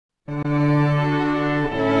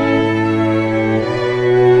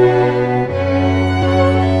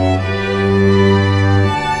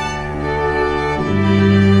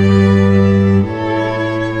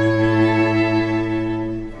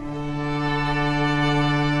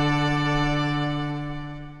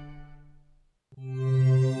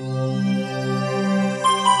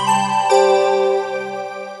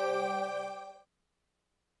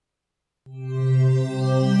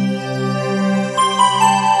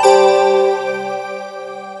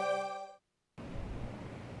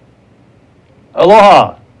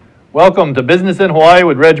Aloha! Welcome to Business in Hawaii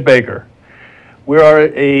with Reg Baker. We are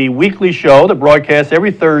a weekly show that broadcasts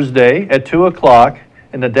every Thursday at 2 o'clock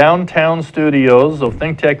in the downtown studios of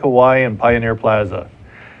ThinkTech Hawaii and Pioneer Plaza.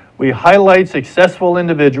 We highlight successful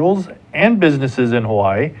individuals and businesses in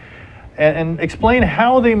Hawaii and explain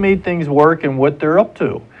how they made things work and what they're up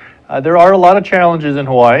to. There are a lot of challenges in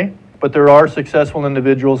Hawaii, but there are successful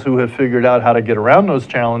individuals who have figured out how to get around those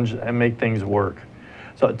challenges and make things work.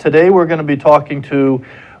 So today we're going to be talking to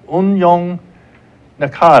Unyong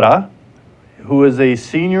Nakata, who is a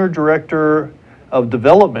Senior Director of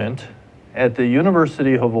Development at the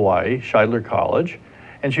University of Hawaii, Shidler College,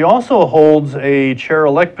 and she also holds a Chair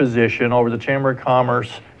Elect position over the Chamber of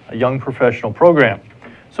Commerce Young Professional Program.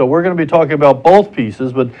 So we're going to be talking about both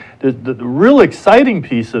pieces, but the real exciting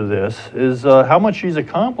piece of this is how much she's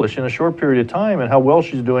accomplished in a short period of time and how well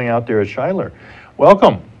she's doing out there at Shidler.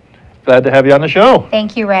 Welcome. Glad to have you on the show.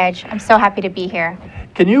 Thank you, Reg. I'm so happy to be here.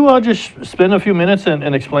 Can you just spend a few minutes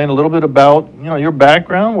and explain a little bit about your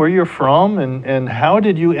background, where you're from, and how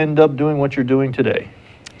did you end up doing what you're doing today?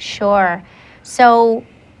 Sure. So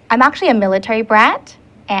I'm actually a military brat,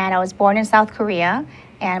 and I was born in South Korea,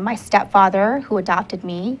 and my stepfather, who adopted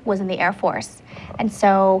me, was in the Air Force. And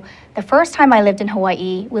so the first time I lived in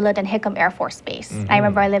Hawaii, we lived in Hickam Air Force Base. I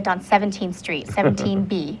remember I lived on 17th Street,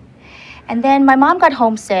 17B. And then my mom got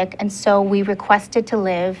homesick, and so we requested to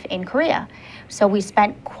live in Korea. So we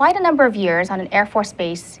spent quite a number of years on an Air Force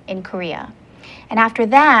base in Korea. And after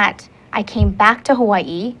that, I came back to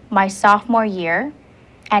Hawaii my sophomore year,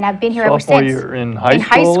 and I've been here ever since. Sophomore year in high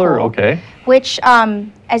school? Or, okay. Which,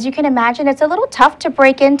 as you can imagine, it's a little tough to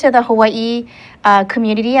break into the Hawaii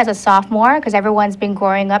community as a sophomore because everyone's been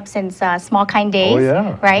growing up since small kind days,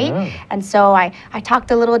 right? Yeah. And so I talked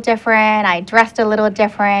a little different, I dressed a little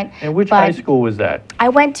different. And which high school was that? I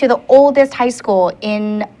went to the oldest high school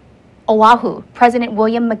in Oahu, President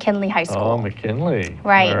William McKinley High School. Oh, McKinley.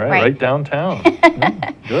 Right, right downtown.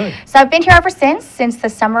 Good. So I've been here ever since the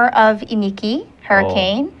summer of Iniki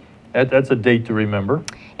hurricane. Oh, that's a date to remember.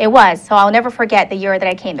 It was, so I'll never forget the year that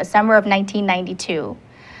I came, the summer of 1992.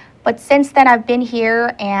 But since then I've been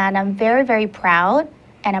here, and I'm very, very proud,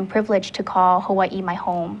 and I'm privileged to call Hawaii my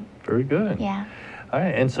home. Very good. Yeah. All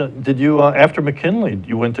right, and so did you, after McKinley,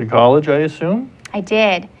 you went to college, I assume? I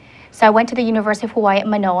did. So I went to the University of Hawaii at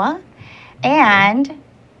Manoa, and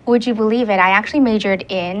would you believe it, I actually majored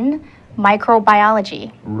in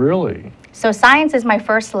microbiology. Really? So science is my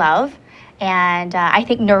first love, and I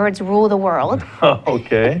think nerds rule the world.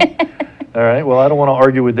 Okay. All right. Well, I don't want to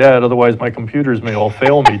argue with that. Otherwise, my computers may all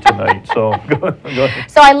fail me tonight. So go ahead.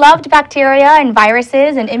 So I loved bacteria and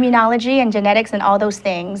viruses and immunology and genetics and all those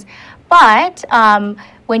things. But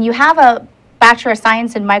when you have a Bachelor of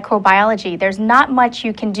Science in microbiology, there's not much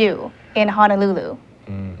you can do in Honolulu.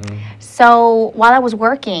 So while I was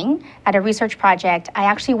working at a research project, I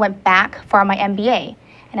actually went back for my MBA.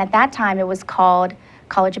 And at that time, it was called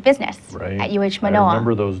College of Business at UH Manoa. I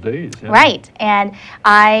remember those days. Yeah. Right, and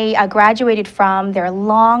I graduated from their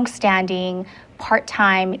long-standing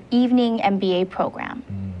part-time evening MBA program.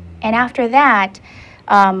 And after that,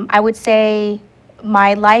 I would say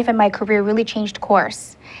my life and my career really changed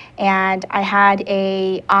course. And I had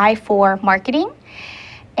an eye for marketing,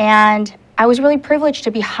 and I was really privileged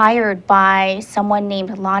to be hired by someone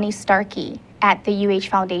named Lonnie Starkey at the UH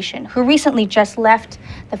Foundation, who recently just left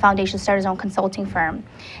the foundation, started his own consulting firm.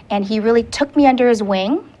 And he really took me under his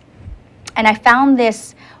wing, and I found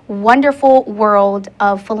this wonderful world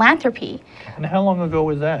of philanthropy. And how long ago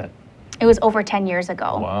was that? It was over 10 years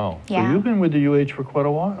ago. Wow. Yeah. So you've been with the UH for quite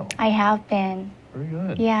a while. I have been. Very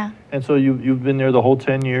good. Yeah. And so you've been there the whole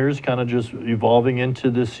 10 years, kind of just evolving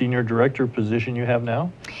into this senior director position you have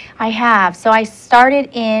now? I have. So I started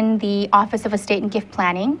in the Office of Estate and Gift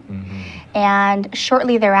Planning. And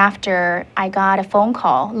shortly thereafter, I got a phone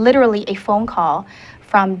call, literally a phone call,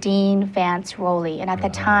 from Dean Vance Rowley. And at the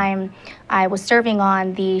time, I was serving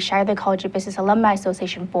on the Shidler College of Business Alumni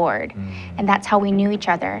Association board. And that's how we knew each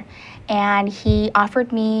other. And he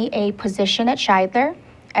offered me a position at Shidler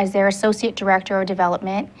as their Associate Director of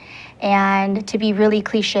Development. And to be really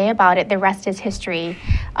cliche about it, the rest is history.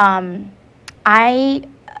 I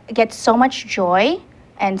get so much joy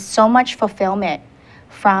and so much fulfillment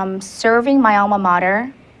from serving my alma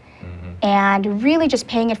mater and really just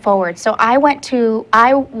paying it forward. So I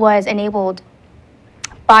was enabled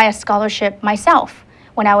by a scholarship myself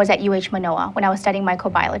when I was at Manoa, when I was studying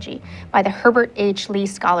microbiology, by the Herbert H. Lee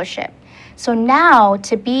Scholarship. So now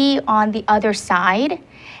to be on the other side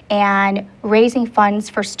and raising funds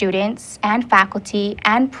for students and faculty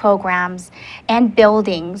and programs and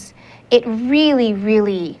buildings, it really,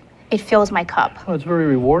 really, it fills my cup. Well, it's very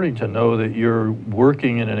rewarding to know that you're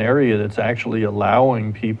working in an area that's actually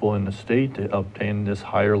allowing people in the state to obtain this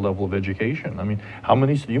higher level of education. I mean,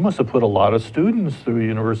 you must have put a lot of students through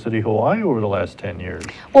University of Hawaii over the last 10 years.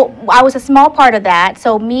 Well, I was a small part of that.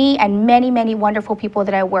 So me and many, many wonderful people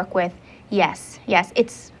that I work with, yes,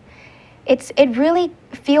 it really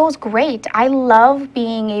feels great. I love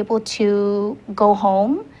being able to go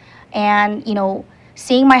home and,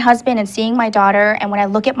 seeing my husband and seeing my daughter, and when I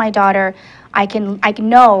look at my daughter, I can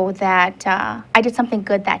know that I did something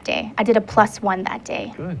good that day. I did a +1 that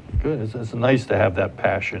day. Good. It's nice to have that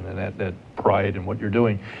passion and that pride in what you're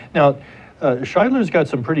doing. Now, Shidler's got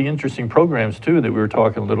some pretty interesting programs too that we were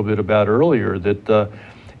talking a little bit about earlier. That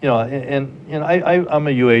I'm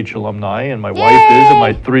a UH alumni, and my wife is, and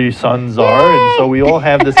my 3 sons are, and so we all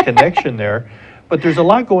have this connection there. But there's a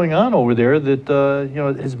lot going on over there that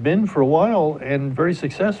has been for a while and very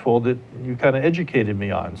successful that you kind of educated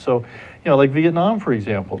me on. So, like Vietnam, for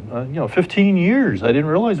example, 15 years. I didn't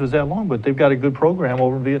realize it was that long, but they've got a good program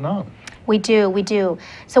over in Vietnam. We do.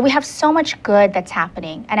 So we have so much good that's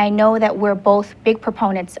happening, and I know that we're both big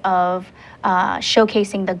proponents of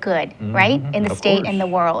showcasing the good, right, in the state and the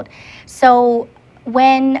world. So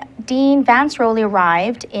when Dean Vance Rowley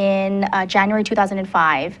arrived in January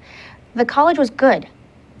 2005, the college was good,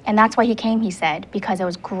 and that's why he came, he said, because there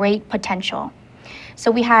was great potential.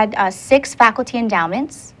 So we had 6 faculty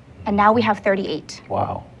endowments, and now we have 38.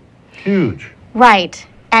 Wow, huge. Right,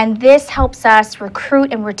 and this helps us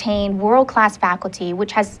recruit and retain world-class faculty,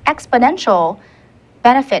 which has exponential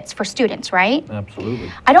benefits for students, right?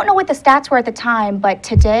 Absolutely. I don't know what the stats were at the time, but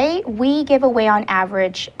today we give away on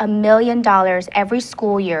average $1 million every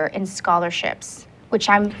school year in scholarships, which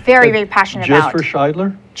I'm very, very passionate about. Just for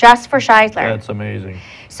Shidler? Just for Shidler. That's amazing.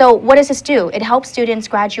 So what does this do? It helps students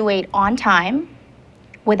graduate on time,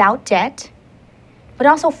 without debt, but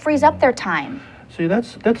also frees up their time. See,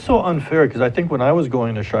 that's so unfair, because I think when I was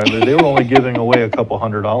going to Shidler, they were only giving away a couple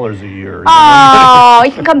 $100s a year. Oh,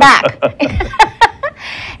 you can come back.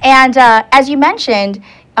 And as you mentioned,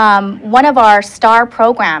 one of our star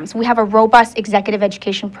programs, we have a robust executive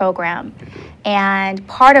education program. And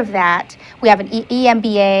part of that, we have an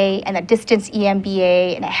EMBA and a distance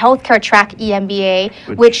EMBA and a healthcare track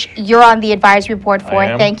EMBA, which you're on the advisory board for.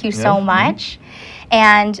 Thank you so much.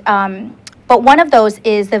 And but one of those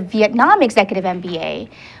is the Vietnam Executive MBA,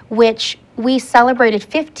 which we celebrated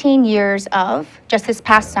 15 years of just this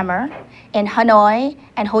past summer in Hanoi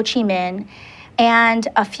and Ho Chi Minh. And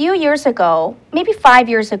a few years ago, maybe 5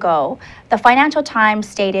 years ago, the Financial Times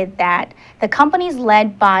stated that the companies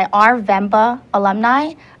led by our VEMBA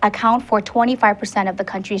alumni account for 25% of the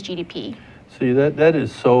country's GDP. See, that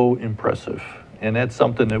is so impressive. And that's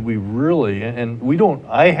something that we really,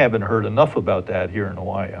 I haven't heard enough about that here in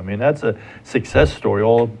Hawaii. I mean, that's a success story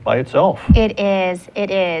all by itself. It is.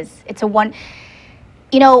 It's a one.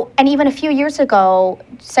 And even a few years ago,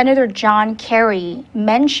 Senator John Kerry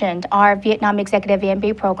mentioned our Vietnam Executive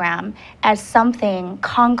MBA program as something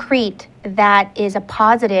concrete that is a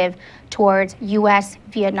positive towards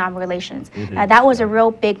U.S.-Vietnam relations. That was a real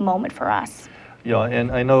big moment for us. Yeah,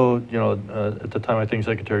 and I know, at the time, I think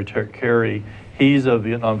Secretary Kerry, he's a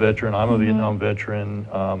Vietnam veteran, I'm a Vietnam veteran,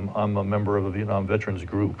 I'm a member of a Vietnam veterans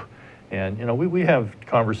group. And, we have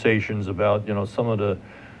conversations about, some of the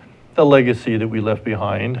legacy that we left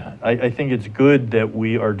behind. I think it's good that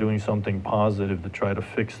we are doing something positive to try to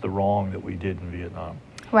fix the wrong that we did in Vietnam.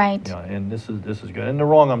 Right. Yeah, and this is good. And the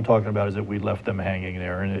wrong I'm talking about is that we left them hanging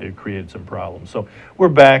there, and it created some problems. So we're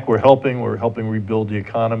back, we're helping rebuild the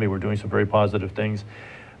economy, we're doing some very positive things.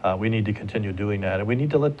 We need to continue doing that, and we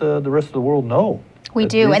need to let the rest of the world know. We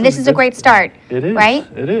do, and this is a great start. It is, right?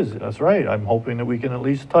 It is, that's right. I'm hoping that we can at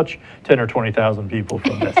least touch 10 or 20,000 people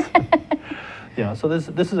from this. Yeah, so this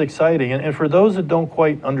is exciting. And for those that don't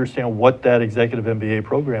quite understand what that executive MBA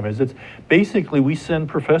program is, it's basically we send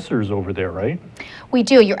professors over there, right? We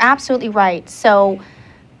do. You're absolutely right. So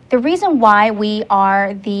the reason why we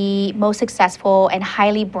are the most successful and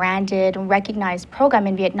highly branded and recognized program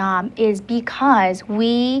in Vietnam is because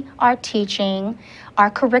we are teaching our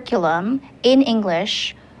curriculum in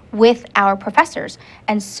English with our professors.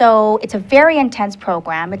 And so it's a very intense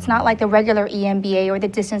program. It's not like the regular EMBA or the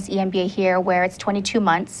distance EMBA here where it's 22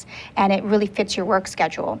 months and it really fits your work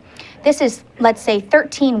schedule. This is, let's say,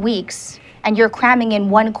 13 weeks and you're cramming in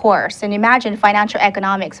one course. And imagine financial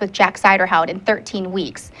economics with Jack Siderhout in 13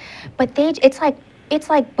 weeks. But it's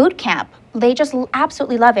like boot camp. They just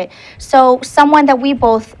absolutely love it. So someone that we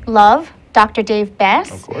both love, Dr. Dave Bess.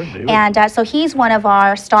 Of course, David. And so he's one of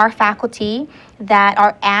our star faculty that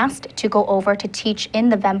are asked to go over to teach in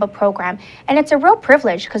the VEMBA program. And it's a real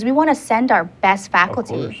privilege because we want to send our best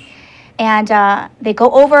faculty. Of course. And they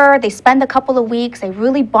go over, they spend a couple of weeks, they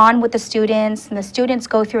really bond with the students, and the students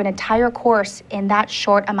go through an entire course in that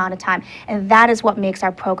short amount of time. And that is what makes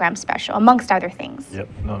our program special, amongst other things. Yep,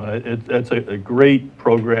 no, that's a great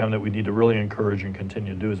program that we need to really encourage and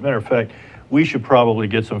continue to do. As a matter of fact, we should probably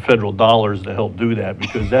get some federal dollars to help do that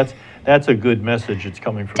because that's a good message that's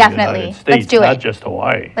coming from the United States, let's do not it. just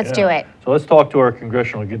Hawaii. Let's do it. So let's talk to our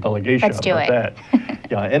congressional delegation Let's do about it. that.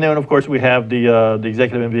 Yeah, and then of course we have the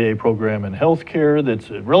executive MBA program in healthcare that's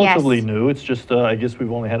relatively Yes. new. It's just I guess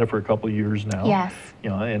we've only had it for a couple of years now. Yes. You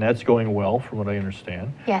know, and that's going well from what I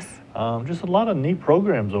understand. Yes. Just a lot of neat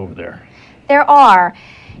programs over there. There are.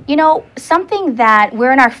 You know, something that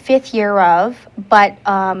we're in our 5th year of, but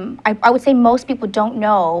I would say most people don't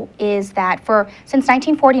know is that since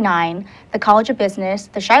 1949, the College of Business,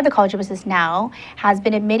 the Shidler College of Business now, has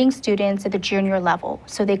been admitting students at the junior level.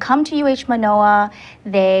 So they come to UH Manoa,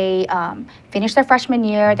 they finish their freshman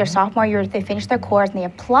year, their sophomore year, they finish their course, and they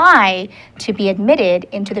apply to be admitted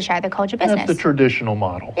into the Shidler College of Business. That's the traditional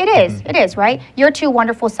model. It is, right? Your 2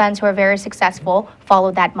 wonderful sons who are very successful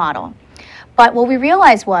followed that model. But what we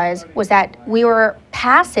realized was that we were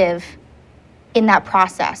passive in that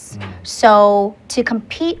process. So to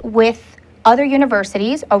compete with other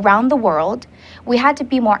universities around the world, we had to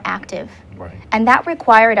be more active. Right. And that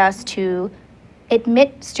required us to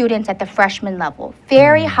admit students at the freshman level,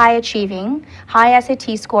 very high achieving, high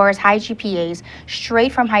SAT scores, high GPAs,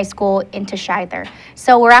 straight from high school into Shidler.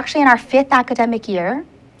 So we're actually in our 5th academic year.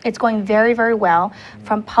 It's going very, very well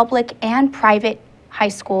from public and private high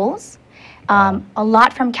schools. A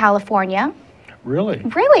lot from California. Really?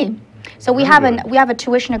 Really. So we Very have good. we have a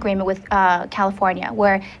tuition agreement with California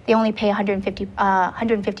where they only pay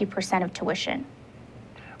 150% of tuition.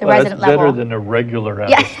 The Well, resident that's better level. than a regular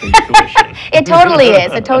Yeah. out-of-state tuition. It totally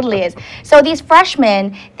is. It totally is. So these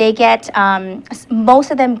freshmen, they get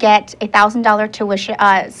most of them get $1,000 tuition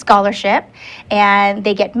scholarship, and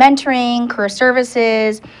they get mentoring, career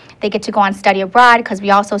services. They get to go on study abroad because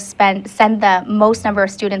we also send the most number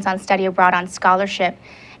of students on study abroad on scholarship.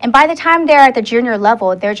 And by the time they're at the junior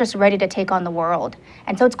level, they're just ready to take on the world.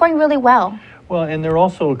 And so it's going really well. Well, and they're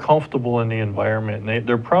also comfortable in the environment, and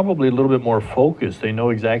they're probably a little bit more focused. They know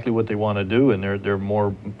exactly what they want to do, and they're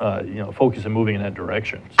more focused and moving in that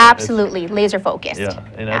direction. So Absolutely, laser focused. Yeah,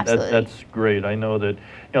 and Absolutely. that's great. I know that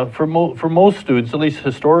for most students, at least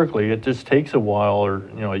historically, it just takes a while or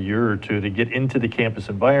a year or two to get into the campus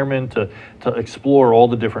environment, to explore all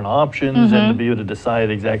the different options, and to be able to decide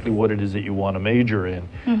exactly what it is that you want to major in.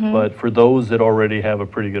 But for those that already have a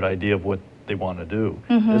pretty good idea of what they want to do,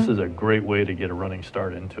 this is a great way to get a running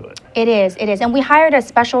start into it. It is, and we hired a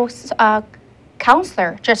special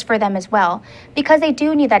counselor just for them as well, because they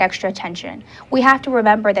do need that extra attention. We have to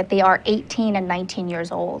remember that they are 18 and 19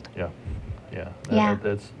 years old. Yeah,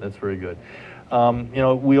 that's very good.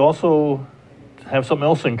 We also have something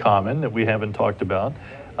else in common that we haven't talked about,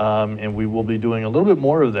 and we will be doing a little bit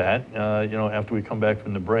more of that, after we come back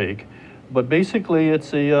from the break. But basically,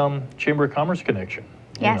 it's a Chamber of Commerce connection.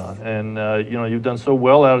 Yes. And you've done so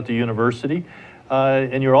well out at the university,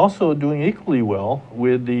 and you're also doing equally well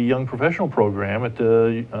with the Young Professional Program at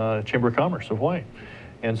the Chamber of Commerce of Hawaii.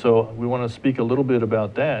 And so we want to speak a little bit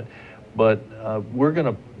about that, but we're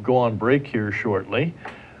going to go on break here shortly,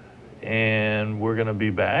 and we're going to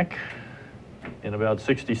be back in about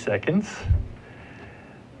 60 seconds.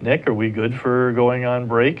 Nick, are we good for going on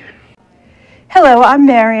break? Hello, I'm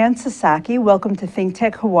Marianne Sasaki. Welcome to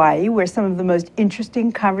ThinkTech Hawaii, where some of the most interesting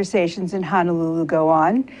conversations in Honolulu go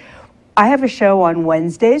on. I have a show on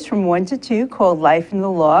Wednesdays from 1 to 2 called Life in the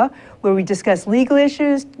Law, where we discuss legal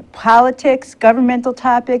issues, politics, governmental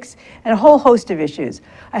topics, and a whole host of issues.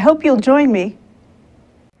 I hope you'll join me.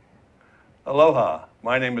 Aloha,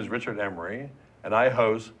 my name is Richard Emery, and I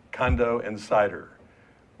host Condo Insider.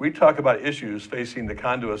 We talk about issues facing the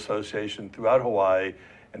condo association throughout Hawaii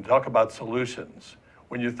and talk about solutions.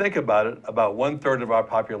 When you think about it, about 1/3 of our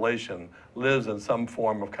population lives in some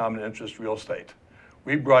form of common interest real estate.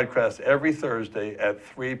 We broadcast every Thursday at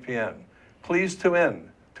 3 p.m. Please tune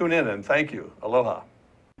in and thank you. Aloha.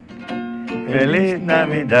 Feliz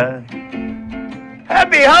Navidad.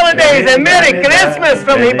 Happy holidays and Merry Christmas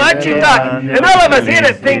from Hibachita and all of us here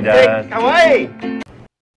at ThinkTech Hawaii.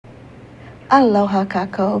 Aloha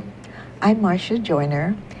kako. I'm Marcia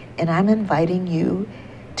Joyner, and I'm inviting you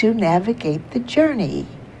to navigate the journey.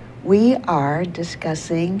 We are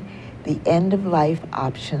discussing the end-of-life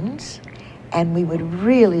options, and we would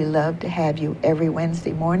really love to have you every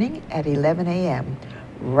Wednesday morning at 11 a.m.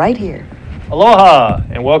 right here. Aloha,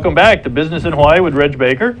 and welcome back to Business in Hawaii with Reg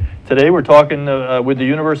Baker. Today we're talking with the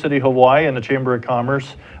University of Hawaii and the Chamber of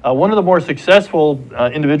Commerce. One of the more successful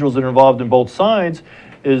individuals that are involved in both sides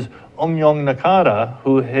is Unyong Nakata,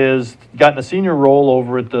 who has gotten a senior role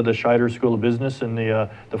over at the Shidler School of Business in the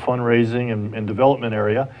fundraising and development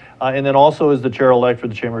area, and then also is the chair-elect for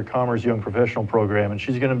the Chamber of Commerce Young Professional Program, and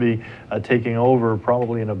she's going to be taking over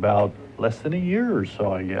probably in about less than a year or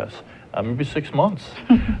so, I guess. Maybe 6 months.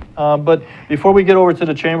 But before we get over to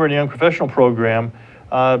the Chamber and the Young Professional Program,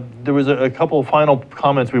 there was a couple of final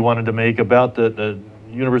comments we wanted to make about the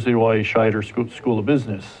University of Hawaii Shidler School of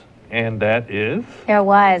Business, and that is? There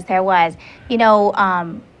was. You know,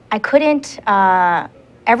 I couldn't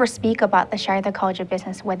ever speak about the Shidler College of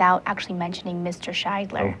Business without actually mentioning Mr.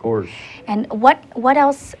 Shidler. Of course. And what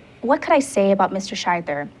could I say about Mr.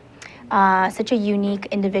 Shidler? Such a unique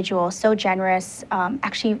individual, so generous,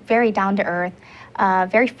 actually very down to earth,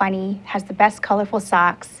 very funny, has the best colorful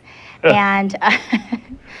socks, and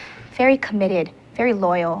very committed, very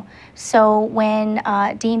loyal. So when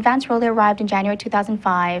Dean Vance Rowley arrived in January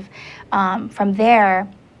 2005, from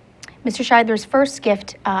there, Mr. Shidler's first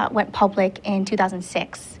gift went public in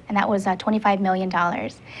 2006, and that was $25 million.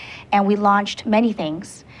 And we launched many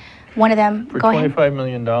things. One of them, for go ahead. $25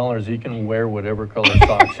 million, he can wear whatever color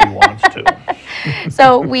socks he wants to.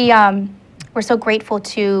 So we're so grateful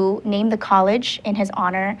to name the college in his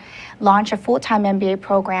honor, launch a full-time MBA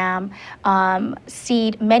program,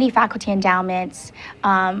 seed many faculty endowments,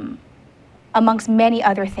 amongst many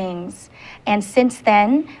other things. And since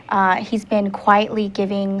then, he's been quietly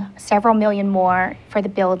giving several million more for the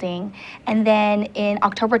building. And then in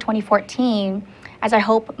October 2014, as I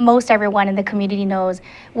hope most everyone in the community knows,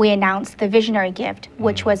 we announced the visionary gift,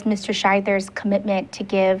 which was Mr. Shidler's commitment to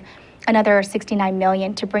give another $69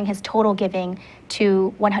 million to bring his total giving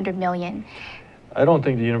to $100 million. I don't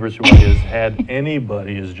think the University of Hawaii has had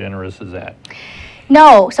anybody as generous as that.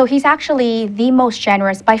 No, so he's actually the most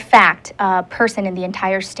generous, by fact, person in the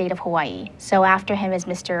entire state of Hawaii. So after him is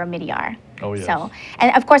Mr. Omidyar. Oh, yes. So,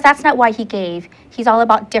 and of course, that's not why he gave. He's all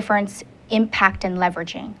about difference, impact, and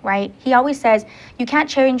leveraging, right? He always says, you can't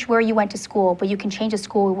change where you went to school, but you can change the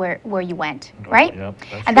school where you went, right? Yeah,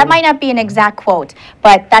 and that might not be an exact quote,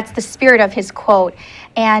 but that's the spirit of his quote.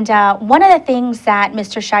 And one of the things that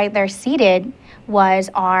Mr. Shidler seeded was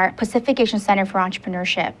our Pacification Center for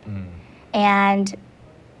Entrepreneurship. And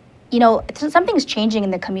you know, something's changing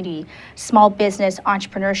in the community. Small business,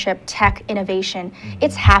 entrepreneurship, tech, innovation.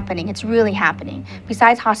 It's happening. It's really happening.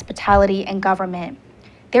 Besides hospitality and government,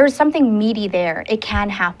 there's something meaty there. It can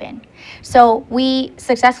happen. So we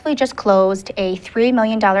successfully just closed a $3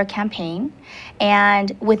 million campaign,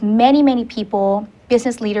 and with many, many people,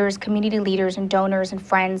 business leaders, community leaders, and donors and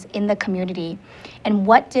friends in the community. And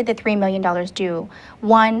what did the $3 million do?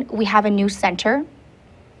 One, we have a new center.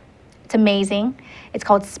 It's amazing. It's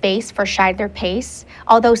called Space for Shidler Pace.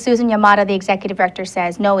 Although Susan Yamada, the executive director,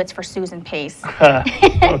 says, no, it's for Susan Pace.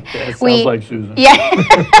 Okay, sounds like Susan.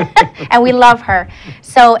 Yeah, and we love her.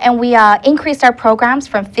 So, and we increased our programs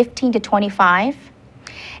from 15 to 25.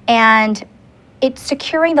 And it's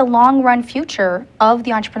securing the long-run future of the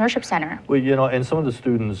Entrepreneurship Center. Well, you know, and some of the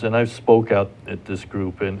students, and I've spoke out at this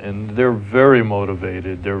group, and they're very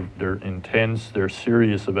motivated, they're intense, they're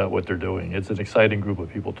serious about what they're doing. It's an exciting group of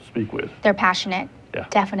people to speak with. They're passionate. Yeah.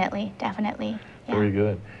 Definitely. Yeah. Very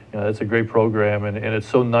good. You know, that's a great program, and it's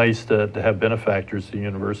so nice to have benefactors to the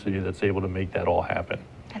university that's able to make that all happen.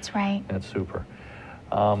 That's right. That's super.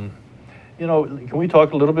 You know, can we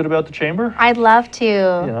talk a little bit about the Chamber? I'd love to. You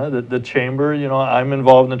know, the Chamber, you know, I'm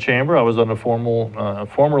involved in the Chamber. I was on a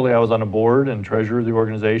formerly I was on a board and treasurer of the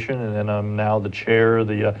organization, and then I'm now the chair of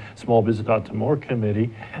the Small Business More Committee.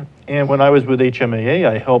 And when I was with HMAA,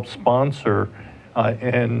 I helped sponsor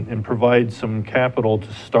and provide some capital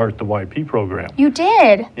to start the YP program. You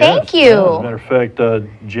did. Yes, Thank you. yeah. As a matter of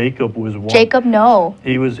fact, Jacob was one. Jacob, no.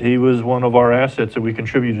 He was one of our assets that we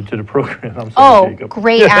contributed to the program. I'm sorry, Oh, Jacob.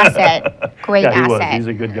 great asset. Great Yeah, he was. asset. He's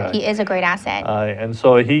a good guy. He is a great asset. And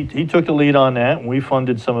so he took the lead on that, and we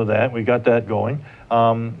funded some of that. We got that going,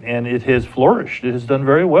 and it has flourished. It has done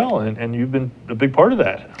very well, and you've been a big part of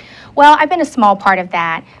that. Well, I've been a small part of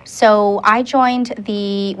that. So I joined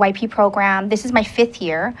the YP program. This is my 5th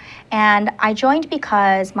year. And I joined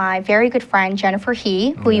because my very good friend, Jennifer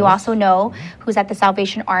He, who you also know, who's at the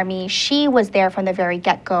Salvation Army, she was there from the very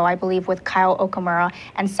get-go, I believe, with Kyle Okamura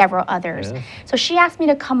and several others. Yes. So she asked me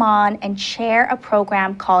to come on and chair a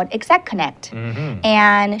program called Exec Connect.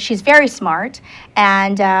 And she's very smart.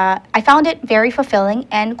 And I found it very fulfilling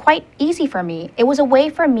and quite easy for me. It was a way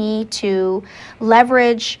for me to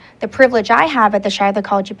leverage the privilege I have at the Shidler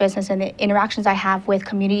College of Business and the interactions I have with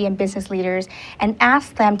community and business leaders and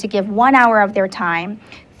ask them to give 1 hour of their time,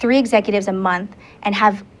 3 executives a month, and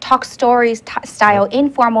have talk stories style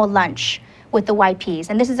informal lunch with the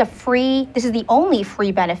YPs. And this is the only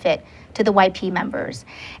free benefit to the YP members.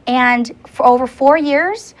 And for over 4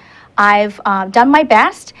 years, I've done my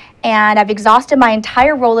best, and I've exhausted my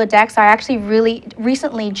entire Rolodex. I actually really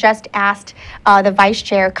recently just asked the vice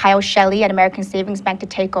chair, Kyle Shelley at American Savings Bank, to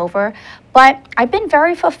take over. But I've been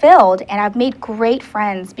very fulfilled, and I've made great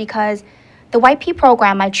friends because the YP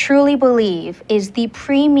program, I truly believe, is the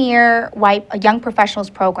premier young professionals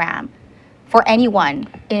program for anyone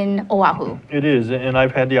in Oahu. It is, and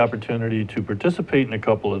I've had the opportunity to participate in a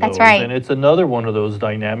couple of those. That's right. And it's another one of those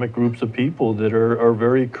dynamic groups of people that are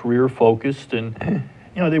very career focused and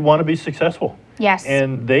they want to be successful. Yes.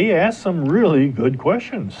 And they ask some really good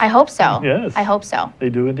questions. I hope so. Yes. I hope so. They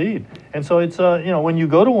do indeed. And so it's, when you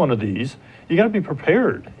go to one of these, you got to be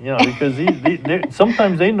prepared, because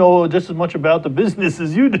sometimes they know just as much about the business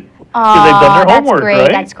as you do. Because they've done their homework, great,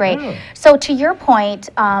 right? That's great. Yeah. So to your point,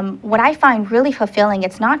 what I find really fulfilling,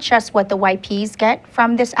 it's not just what the YPs get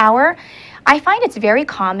from this hour. I find it's very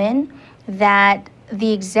common that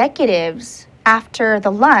the executives, after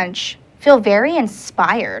the lunch, feel very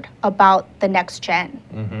inspired about the next gen.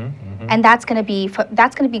 And that's going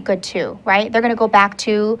to be good too, right? They're going to go back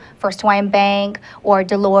to First Hawaiian Bank or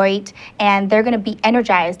Deloitte, and they're going to be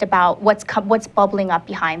energized about what's bubbling up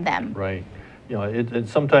behind them. Right. It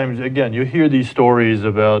sometimes, again, you hear these stories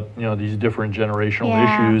about, these different generational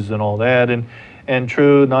issues and all that, and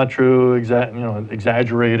true, not true,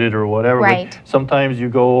 exaggerated or whatever. Right. But sometimes you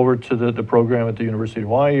go over to the program at the University of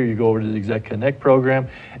Hawaii, or you go over to the Exec Connect program,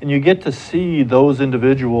 and you get to see those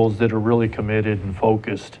individuals that are really committed and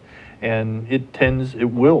focused, and it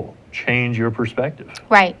will change your perspective.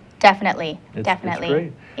 Right. Definitely. It's Definitely.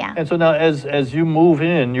 great. Yeah. And so now, as you move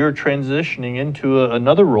in, you're transitioning into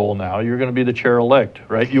another role now. You're going to be the chair elect,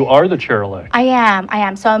 right? You are the chair elect. I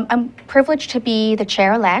am. So I'm privileged to be the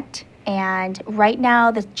chair elect. And right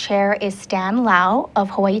now, the chair is Stan Lau of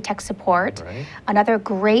Hawaii Tech Support, Right. another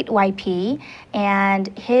great YP. And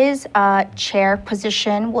his chair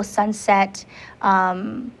position will sunset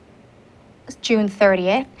June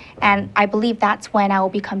 30th, and I believe that's when I will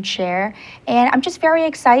become chair. And I'm just very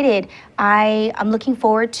excited. I'm looking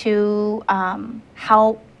forward to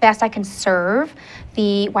how best I can serve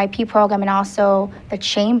the YP program and also the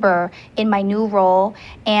chamber in my new role.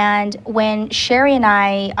 And when Sherry and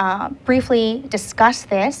I briefly discussed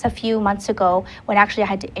this a few months ago, when actually I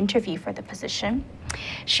had to interview for the position,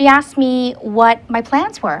 she asked me what my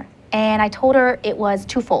plans were. And I told her it was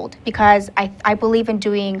twofold, because I believe in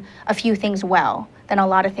doing a few things well, than a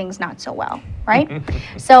lot of things not so well, right?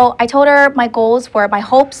 So I told her my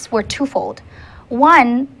hopes were twofold.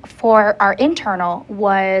 One, for our internal,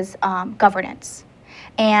 was governance.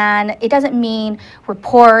 And it doesn't mean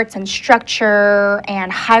reports and structure and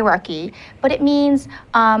hierarchy, but it means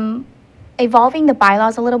evolving the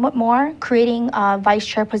bylaws a little bit more, creating a vice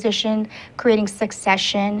chair position, creating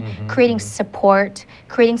succession, creating support,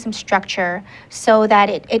 creating some structure so that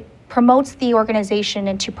it promotes the organization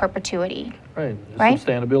into perpetuity. Right. Right?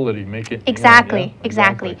 Sustainability, make it. Exactly, yeah,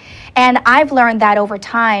 exactly. And I've learned that over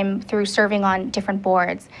time through serving on different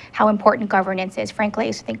boards, how important governance is. Frankly, I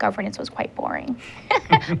used to think governance was quite boring.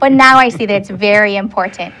 But now I see that it's very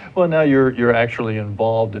important. Well, now you're actually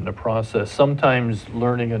involved in the process. Sometimes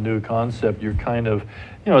learning a new concept, you're kind of,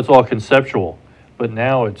 it's all conceptual, but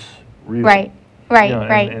now it's real. Right. Right,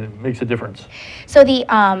 right. And it makes a difference. So the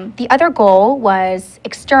other goal was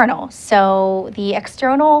external. So the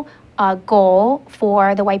external goal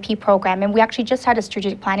for the YP program, and we actually just had a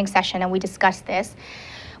strategic planning session and we discussed this.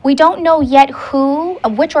 We don't know yet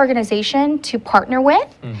which organization to partner with,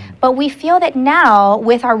 but we feel that now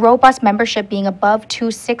with our robust membership being above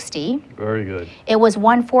 260, very good. It was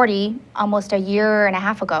 140 almost a year and a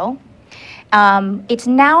half ago. It's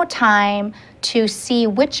now time to see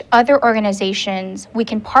which other organizations we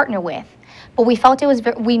can partner with. But we felt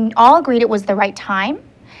we all agreed it was the right time,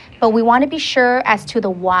 but we want to be sure as to the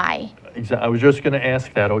why. I was just going to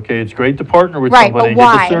ask that. Okay, it's great to partner with Right, somebody but and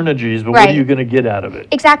why? get the synergies, but what Right. are you going to get out of it?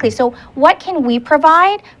 Exactly. So what can we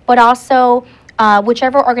provide, but also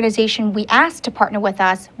whichever organization we ask to partner with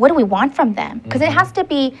us, what do we want from them? Because it has to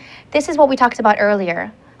be, this is what we talked about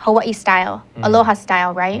earlier, Hawaii style, aloha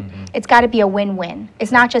style, right? It's got to be a win-win.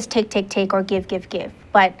 It's not just take, or give,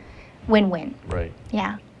 but win-win. Right.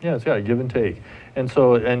 Yeah. Yeah, it's got to give and take. And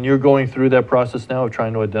so, and you're going through that process now of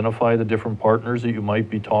trying to identify the different partners that you might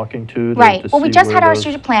be talking to Right. Well, we see just where had our those-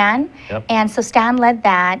 strategic plan, Yep. and so Stan led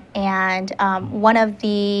that, and one of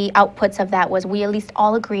the outputs of that was we at least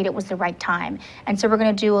all agreed it was the right time. And so we're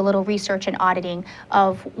going to do a little research and auditing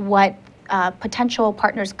of what potential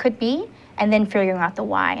partners could be, and then figuring out the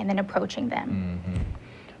why, and then approaching them.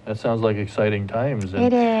 That sounds like exciting times.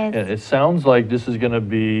 It is. And it sounds like this is going to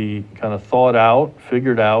be kind of thought out,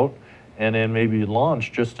 figured out, and then maybe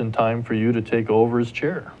launched just in time for you to take over as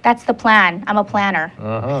chair. That's the plan. I'm a planner.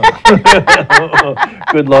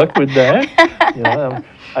 Good luck with that. Yeah,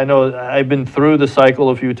 I know I've been through the cycle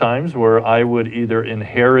a few times where I would either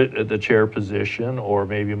inherit the chair position or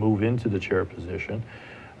maybe move into the chair position.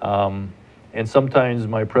 And sometimes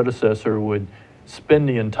my predecessor would spend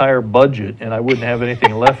the entire budget and I wouldn't have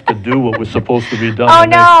anything left to do what was supposed to be done Oh the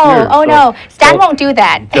next year. no! Oh So no! Stan won't do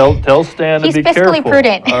that. Tell Stan He's to be fiscally careful.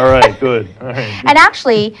 prudent. All right, good. All right. And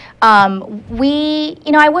actually,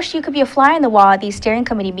 I wish you could be a fly on the wall at these steering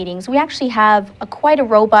committee meetings. We actually have quite a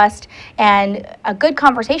robust and a good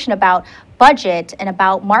conversation about budget and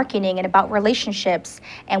about marketing and about relationships.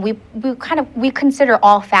 And we consider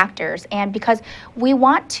all factors. And because we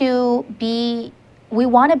want to be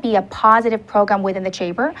a positive program within the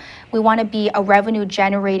chamber. We want to be a revenue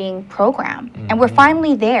generating program. And we're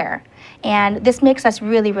finally there. And this makes us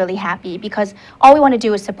really, really happy because all we want to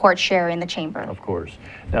do is support share in the chamber. Of course.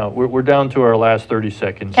 Now, we're down to our last 30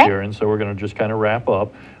 seconds Okay. here, and so we're going to just kind of wrap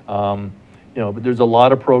up. But there's a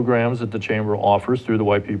lot of programs that the Chamber offers through the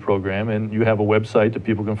YP program, and you have a website that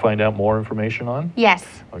people can find out more information on? Yes.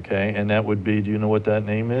 Okay, and that would be, do you know what that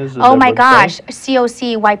name is? Oh my gosh,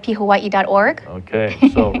 COCYPHawaii.org. Okay,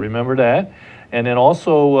 so remember that. And then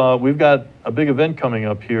also, we've got a big event coming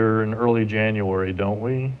up here in early January, don't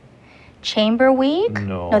we? Chamber Week?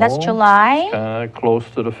 No. No, that's July. Kind of close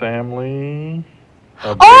to the family.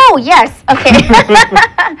 Oh, yes. Okay.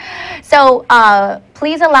 So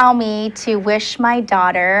please allow me to wish my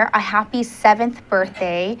daughter a happy 7th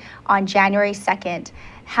birthday on January 2nd.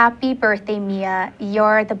 Happy birthday, Mia.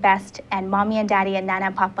 You're the best. And Mommy and Daddy and Nana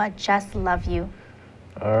and Papa just love you.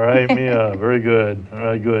 All right, Mia. Very good. All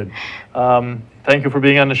right, good. Thank you for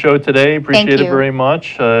being on the show today. Appreciate it you. very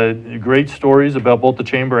much. Great stories about both the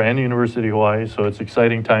Chamber and the University of Hawaii, so it's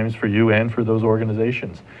exciting times for you and for those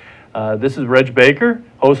organizations. This is Reg Baker,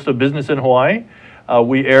 host of Business in Hawaii.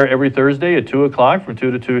 We air every Thursday at 2 o'clock from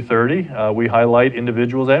 2 to 2:30. We highlight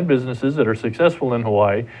individuals and businesses that are successful in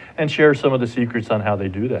Hawaii and share some of the secrets on how they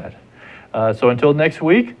do that. So until next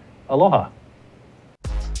week, aloha.